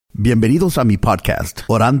Bienvenidos a mi podcast,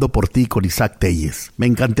 Orando por ti con Isaac Tellez. Me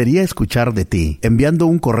encantaría escuchar de ti, enviando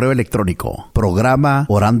un correo electrónico, programa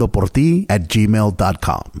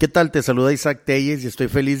orandoporti@gmail.com. ¿Qué tal? Te saluda Isaac Tellez y estoy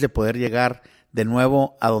feliz de poder llegar de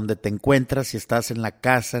nuevo a donde te encuentras, si estás en la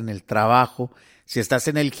casa, en el trabajo, si estás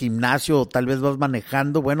en el gimnasio o tal vez vas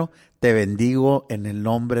manejando. Bueno, te bendigo en el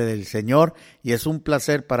nombre del Señor y es un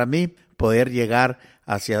placer para mí poder llegar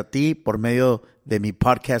hacia ti por medio de mi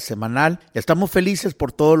podcast semanal. Estamos felices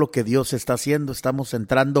por todo lo que Dios está haciendo. Estamos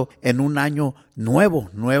entrando en un año nuevo,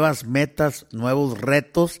 nuevas metas, nuevos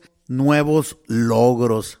retos, nuevos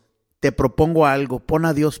logros. Te propongo algo, pon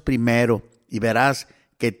a Dios primero y verás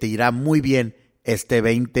que te irá muy bien este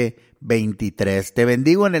 2023. Te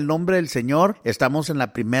bendigo en el nombre del Señor. Estamos en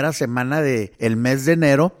la primera semana del mes de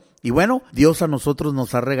enero y bueno, Dios a nosotros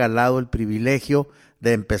nos ha regalado el privilegio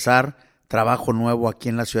de empezar trabajo nuevo aquí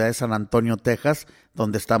en la ciudad de San Antonio, Texas,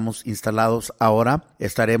 donde estamos instalados ahora.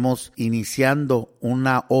 Estaremos iniciando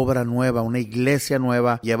una obra nueva, una iglesia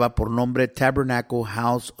nueva, lleva por nombre Tabernacle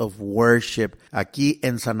House of Worship, aquí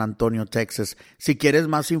en San Antonio, Texas. Si quieres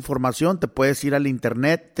más información, te puedes ir al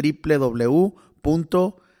internet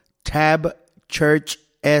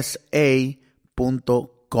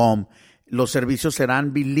www.tabchurchsa.com. Los servicios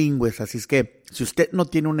serán bilingües, así es que si usted no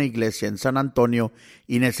tiene una iglesia en San Antonio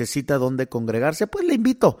y necesita dónde congregarse, pues le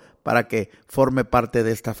invito para que forme parte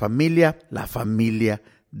de esta familia, la familia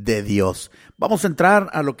de Dios. Vamos a entrar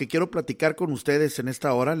a lo que quiero platicar con ustedes en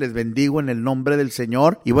esta hora. Les bendigo en el nombre del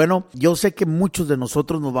Señor. Y bueno, yo sé que muchos de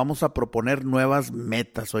nosotros nos vamos a proponer nuevas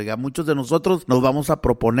metas. Oiga, muchos de nosotros nos vamos a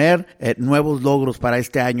proponer nuevos logros para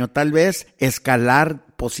este año. Tal vez escalar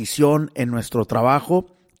posición en nuestro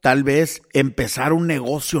trabajo. Tal vez empezar un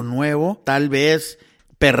negocio nuevo, tal vez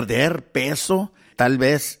perder peso, tal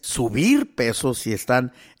vez subir peso si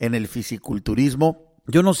están en el fisiculturismo.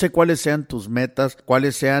 Yo no sé cuáles sean tus metas,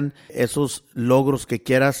 cuáles sean esos logros que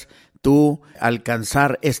quieras tú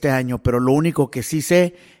alcanzar este año, pero lo único que sí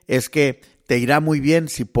sé es que te irá muy bien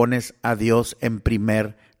si pones a Dios en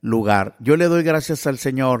primer lugar. Yo le doy gracias al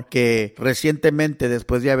Señor que recientemente,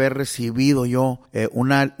 después de haber recibido yo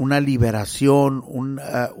una liberación,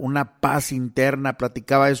 una paz interna,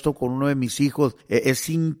 platicaba esto con uno de mis hijos. Es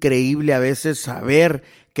increíble a veces saber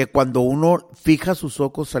que cuando uno fija sus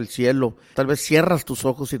ojos al cielo, tal vez cierras tus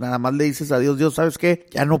ojos y nada más le dices a Dios, Dios, ¿sabes qué?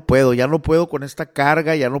 Ya no puedo con esta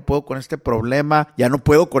carga, ya no puedo con este problema, ya no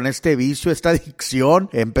puedo con este vicio, esta adicción.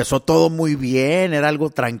 Empezó todo muy bien, era algo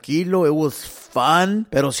tranquilo, it was fun,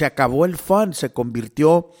 pero se acabó el fun, se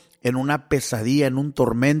convirtió en una pesadilla, en un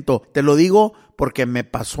tormento. Te lo digo porque me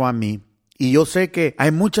pasó a mí. Y yo sé que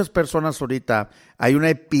hay muchas personas ahorita, hay una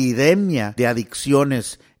epidemia de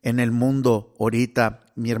adicciones en el mundo ahorita.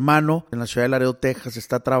 Mi hermano en la ciudad de Laredo, Texas,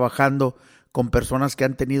 está trabajando con personas que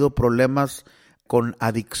han tenido problemas con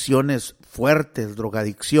adicciones fuertes,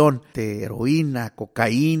 drogadicción, de heroína,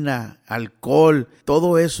 cocaína, alcohol,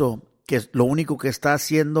 todo eso que lo único que está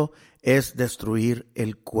haciendo es destruir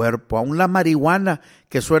el cuerpo. Aún la marihuana,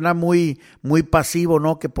 que suena muy pasivo,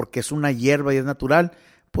 ¿no? Que porque es una hierba y es natural,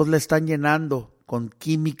 pues la están llenando con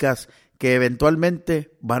químicas que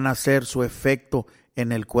eventualmente van a hacer su efecto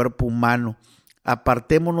en el cuerpo humano.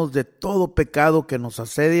 Apartémonos de todo pecado que nos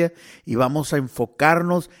asedia y vamos a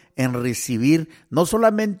enfocarnos en recibir no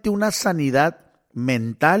solamente una sanidad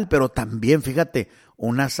mental, pero también, fíjate,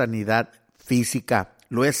 una sanidad física.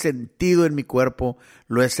 Lo he sentido en mi cuerpo,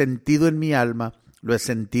 lo he sentido en mi alma, lo he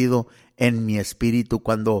sentido en mi espíritu.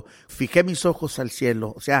 Cuando fijé mis ojos al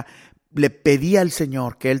cielo, o sea, le pedí al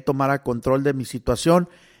Señor que Él tomara control de mi situación,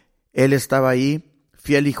 Él estaba ahí,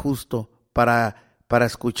 fiel y justo, para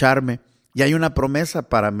escucharme. Y hay una promesa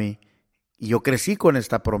para mí, y yo crecí con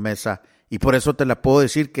esta promesa, y por eso te la puedo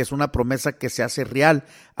decir que es una promesa que se hace real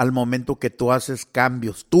al momento que tú haces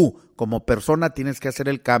cambios. Tú, como persona, tienes que hacer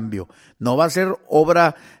el cambio. No va a ser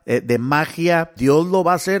obra de magia, Dios lo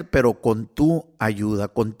va a hacer, pero con tu ayuda,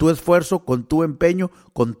 con tu esfuerzo, con tu empeño,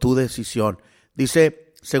 con tu decisión.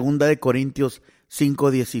 Dice 2 de Corintios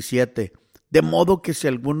 5:17, de modo que si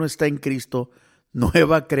alguno está en Cristo,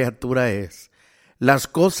 nueva criatura es. Las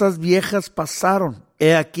cosas viejas pasaron,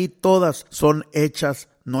 he aquí todas son hechas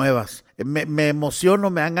nuevas. Me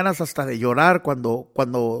emociono, me dan ganas hasta de llorar cuando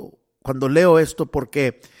leo esto,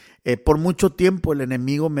 porque por mucho tiempo el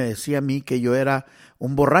enemigo me decía a mí que yo era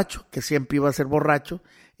un borracho, que siempre iba a ser borracho,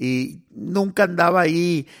 y nunca andaba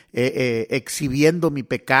ahí exhibiendo mi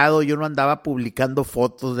pecado. Yo no andaba publicando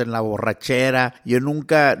fotos de la borrachera,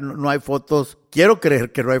 no hay fotos, quiero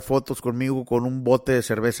creer que no hay fotos conmigo con un bote de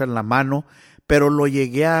cerveza en la mano, pero lo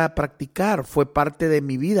llegué a practicar, fue parte de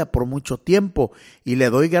mi vida por mucho tiempo, y le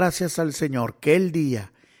doy gracias al Señor que el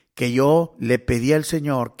día que yo le pedí al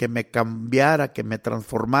Señor que me cambiara, que me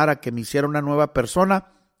transformara, que me hiciera una nueva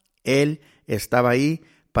persona, Él estaba ahí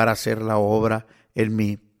para hacer la obra en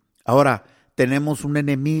mí. Ahora, tenemos un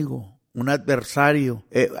enemigo, un adversario,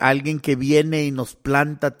 alguien que viene y nos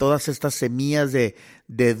planta todas estas semillas de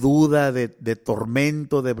duda, de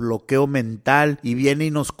tormento, de bloqueo mental, y viene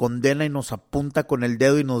y nos condena y nos apunta con el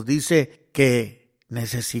dedo y nos dice que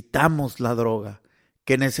necesitamos la droga,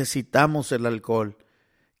 que necesitamos el alcohol,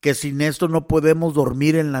 que sin esto no podemos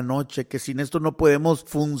dormir en la noche, que sin esto no podemos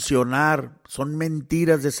funcionar. Son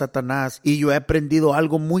mentiras de Satanás. Y yo he aprendido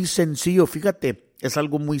algo muy sencillo, fíjate, es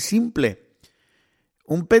algo muy simple.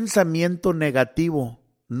 Un pensamiento negativo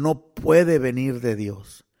no puede venir de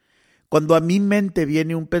Dios. Cuando a mi mente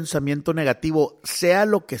viene un pensamiento negativo, sea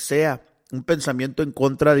lo que sea, un pensamiento en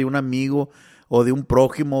contra de un amigo o de un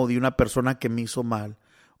prójimo o de una persona que me hizo mal,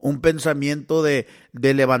 un pensamiento de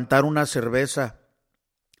levantar una cerveza,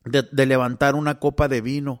 de levantar una copa de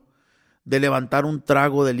vino, de levantar un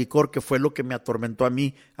trago de licor, que fue lo que me atormentó a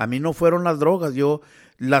mí. A mí no fueron las drogas, yo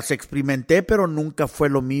las experimenté, pero nunca fue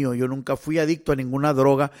lo mío. Yo nunca fui adicto a ninguna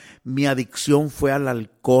droga. Mi adicción fue al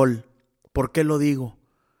alcohol. ¿Por qué lo digo?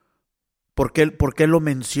 ¿Por qué lo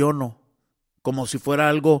menciono? Como si fuera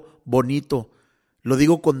algo bonito. Lo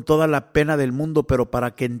digo con toda la pena del mundo, pero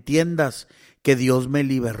para que entiendas que Dios me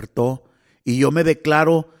libertó y yo me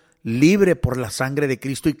declaro libre por la sangre de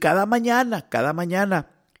Cristo. Y cada mañana,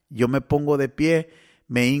 yo me pongo de pie,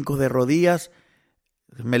 me hinco de rodillas,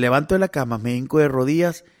 me levanto de la cama, me hinco de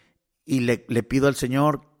rodillas y le pido al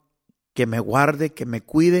Señor que me guarde, que me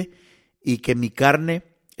cuide y que mi carne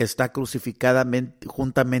está crucificada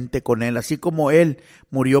juntamente con Él. Así como Él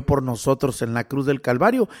murió por nosotros en la cruz del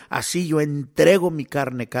Calvario, así yo entrego mi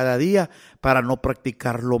carne cada día para no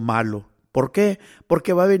practicar lo malo. ¿Por qué?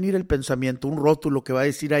 Porque va a venir el pensamiento, un rótulo que va a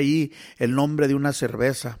decir ahí el nombre de una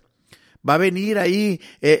cerveza. Va a venir ahí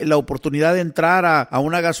la oportunidad de entrar a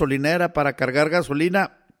una gasolinera para cargar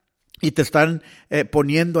gasolina y te están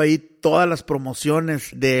poniendo ahí todas las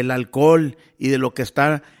promociones del alcohol y de lo que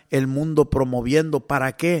está el mundo promoviendo.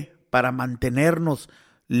 ¿Para qué? Para mantenernos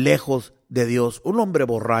lejos de Dios. Un hombre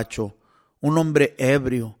borracho, un hombre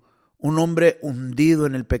ebrio, un hombre hundido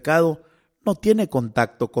en el pecado no tiene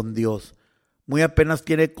contacto con Dios. Muy apenas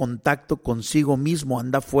tiene contacto consigo mismo,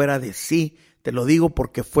 anda fuera de sí. Te lo digo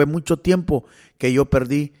porque fue mucho tiempo que yo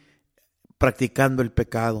perdí practicando el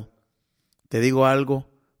pecado. Te digo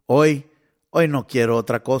algo, hoy no quiero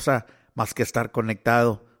otra cosa más que estar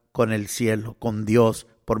conectado con el cielo, con Dios.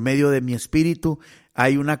 Por medio de mi espíritu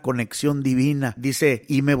hay una conexión divina. Dice,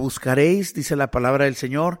 y me buscaréis, dice la palabra del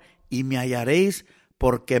Señor, y me hallaréis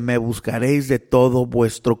porque me buscaréis de todo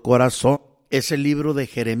vuestro corazón. Es el libro de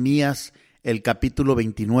Jeremías, el capítulo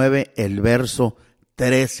 29, el verso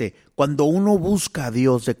 13. Cuando uno busca a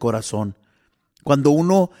Dios de corazón, cuando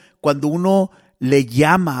uno le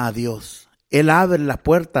llama a Dios, Él abre la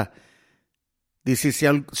puerta. Dice, si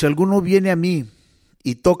alguno viene a mí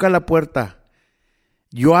y toca la puerta,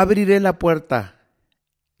 yo abriré la puerta,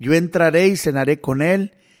 yo entraré y cenaré con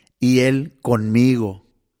él y él conmigo.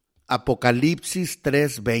 Apocalipsis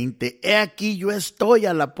 3:20. He aquí yo estoy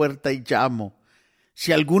a la puerta y llamo.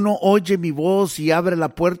 Si alguno oye mi voz y abre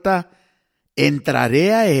la puerta,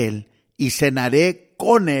 entraré a él y cenaré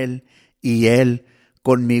con él y él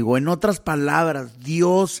conmigo. En otras palabras,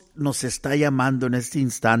 Dios nos está llamando en este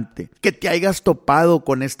instante. Que te hayas topado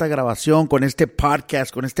con esta grabación, con este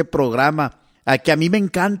podcast, con este programa, que a mí me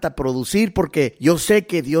encanta producir, porque yo sé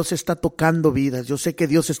que Dios está tocando vidas, yo sé que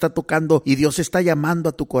Dios está tocando y Dios está llamando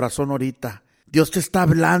a tu corazón ahorita. Dios te está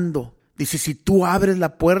hablando. Dice, si tú abres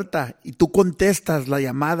la puerta y tú contestas la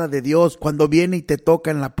llamada de Dios cuando viene y te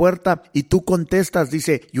toca en la puerta y tú contestas,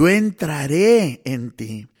 dice, yo entraré en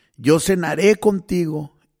ti, yo cenaré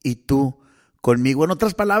contigo y tú conmigo. En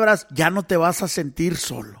otras palabras, ya no te vas a sentir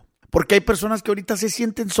solo. Porque hay personas que ahorita se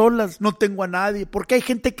sienten solas, no tengo a nadie. Porque hay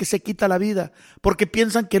gente que se quita la vida, porque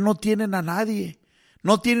piensan que no tienen a nadie,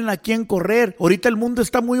 no tienen a quién correr. Ahorita el mundo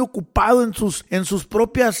está muy ocupado en sus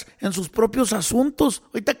propios asuntos.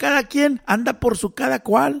 Ahorita cada quien anda por su cada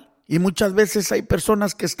cual. Y muchas veces hay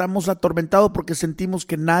personas que estamos atormentados porque sentimos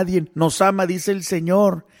que nadie nos ama. Dice el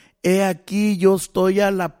Señor, he aquí yo estoy a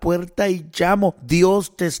la puerta y llamo.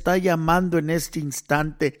 Dios te está llamando en este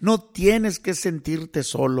instante. No tienes que sentirte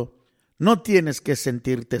solo. No tienes que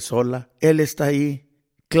sentirte sola. Él está ahí.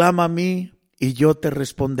 Clama a mí y yo te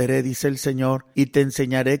responderé, dice el Señor, y te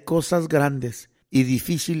enseñaré cosas grandes y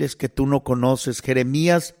difíciles que tú no conoces.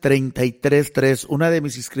 Jeremías 33:3, una de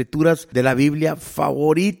mis escrituras de la Biblia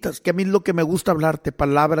favoritas, que a mí es lo que me gusta hablarte,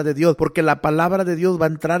 palabra de Dios, porque la palabra de Dios va a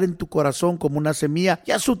entrar en tu corazón como una semilla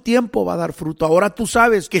y a su tiempo va a dar fruto. Ahora tú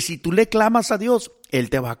sabes que si tú le clamas a Dios, Él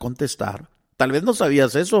te va a contestar. Tal vez no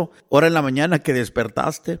sabías eso, ahora en la mañana que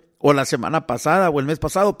despertaste, o la semana pasada, o el mes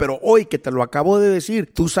pasado, pero hoy que te lo acabo de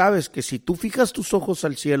decir, tú sabes que si tú fijas tus ojos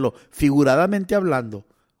al cielo, figuradamente hablando,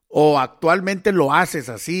 o actualmente lo haces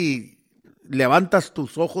así, levantas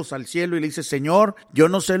tus ojos al cielo y le dices, Señor, yo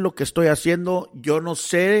no sé lo que estoy haciendo, yo no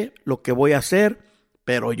sé lo que voy a hacer,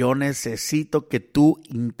 pero yo necesito que tú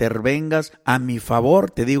intervengas a mi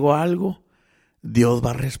favor. Te digo algo, Dios va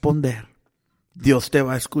a responder, Dios te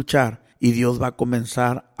va a escuchar y Dios va a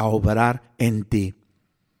comenzar a obrar en ti.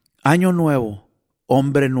 Año nuevo,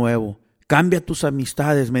 hombre nuevo, cambia tus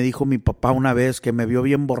amistades, me dijo mi papá una vez que me vio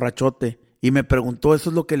bien borrachote. Y me preguntó, ¿eso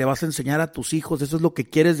es lo que le vas a enseñar a tus hijos? ¿Eso es lo que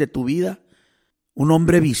quieres de tu vida? ¿Un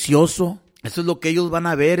hombre vicioso? ¿Eso es lo que ellos van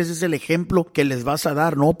a ver? ¿Ese es el ejemplo que les vas a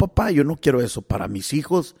dar? No, papá, yo no quiero eso para mis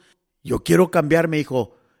hijos. Yo quiero cambiar, me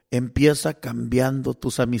dijo. Empieza cambiando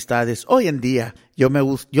tus amistades. Hoy en día me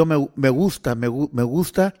gusta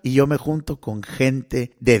y yo me junto con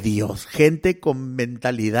gente de Dios, gente con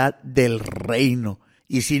mentalidad del reino.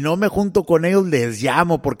 Y si no me junto con ellos, les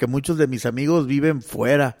llamo, porque muchos de mis amigos viven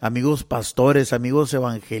fuera, amigos pastores, amigos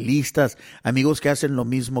evangelistas, amigos que hacen lo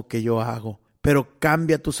mismo que yo hago. Pero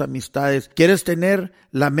cambia tus amistades. ¿Quieres tener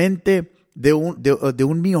la mente de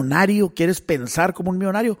un millonario? ¿Quieres pensar como un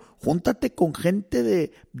millonario? Júntate con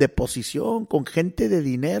gente de posición, con gente de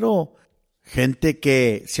dinero. Gente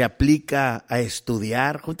que se aplica a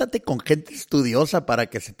estudiar. Júntate con gente estudiosa para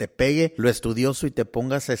que se te pegue lo estudioso y te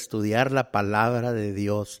pongas a estudiar la palabra de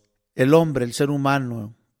Dios. El hombre, el ser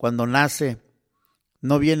humano, cuando nace,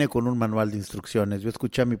 no viene con un manual de instrucciones. Yo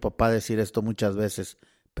escuché a mi papá decir esto muchas veces,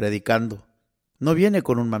 predicando. No viene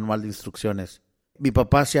con un manual de instrucciones. Mi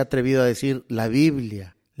papá se ha atrevido a decir la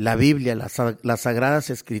Biblia, las Sagradas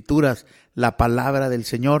Escrituras, la palabra del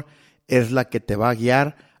Señor es la que te va a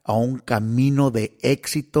guiar a un camino de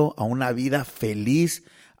éxito, a una vida feliz,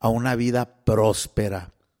 a una vida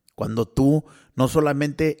próspera. Cuando tú no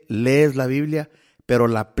solamente lees la Biblia, pero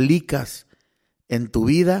la aplicas en tu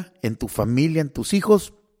vida, en tu familia, en tus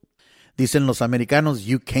hijos, dicen los americanos,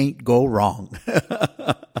 you can't go wrong.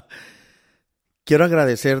 Quiero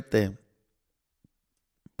agradecerte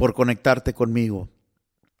por conectarte conmigo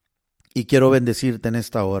y quiero bendecirte en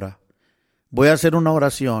esta hora. Voy a hacer una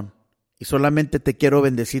oración. Y solamente te quiero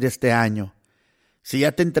bendecir este año. Si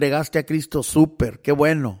ya te entregaste a Cristo, súper, qué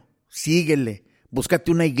bueno. Síguele,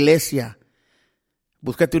 búscate una iglesia.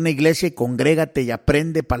 Búscate una iglesia y congrégate y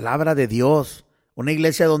aprende palabra de Dios. Una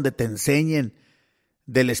iglesia donde te enseñen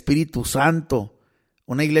del Espíritu Santo.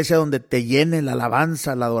 Una iglesia donde te llene la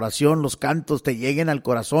alabanza, la adoración, los cantos, te lleguen al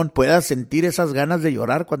corazón. Puedas sentir esas ganas de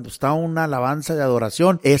llorar cuando está una alabanza de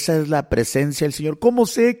adoración. Esa es la presencia del Señor. ¿Cómo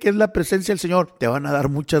sé que es la presencia del Señor? Te van a dar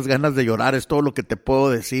muchas ganas de llorar, es todo lo que te puedo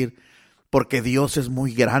decir. Porque Dios es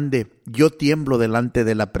muy grande. Yo tiemblo delante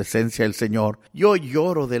de la presencia del Señor. Yo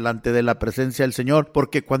lloro delante de la presencia del Señor.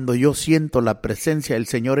 Porque cuando yo siento la presencia del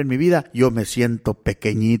Señor en mi vida, yo me siento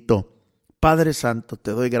pequeñito. Padre Santo,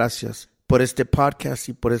 te doy gracias por este podcast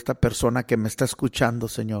y por esta persona que me está escuchando,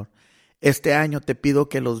 Señor. Este año te pido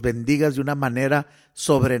que los bendigas de una manera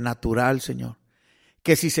sobrenatural, Señor.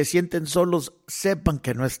 Que si se sienten solos, sepan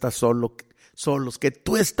que no estás solos, que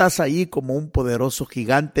tú estás ahí como un poderoso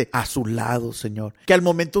gigante a su lado, Señor. Que al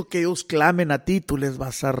momento que ellos clamen a ti, tú les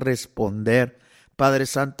vas a responder. Padre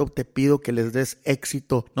Santo, te pido que les des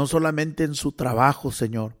éxito, no solamente en su trabajo,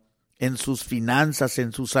 Señor, en sus finanzas,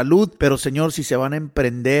 en su salud, pero Señor, si se van a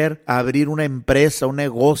emprender, a abrir una empresa, un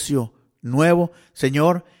negocio nuevo,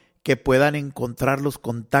 Señor, que puedan encontrar los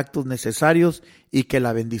contactos necesarios y que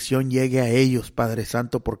la bendición llegue a ellos, Padre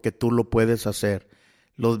Santo, porque tú lo puedes hacer.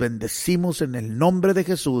 Los bendecimos en el nombre de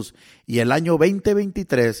Jesús y el año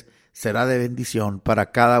 2023 será de bendición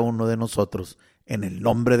para cada uno de nosotros, en el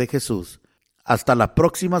nombre de Jesús. Hasta la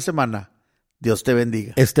próxima semana. Dios te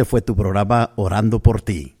bendiga. Este fue tu programa Orando por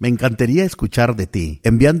ti. Me encantaría escuchar de ti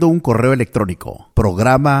enviando un correo electrónico.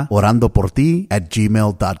 Programa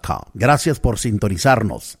orandoporti@gmail.com. Gracias por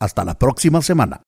sintonizarnos. Hasta la próxima semana.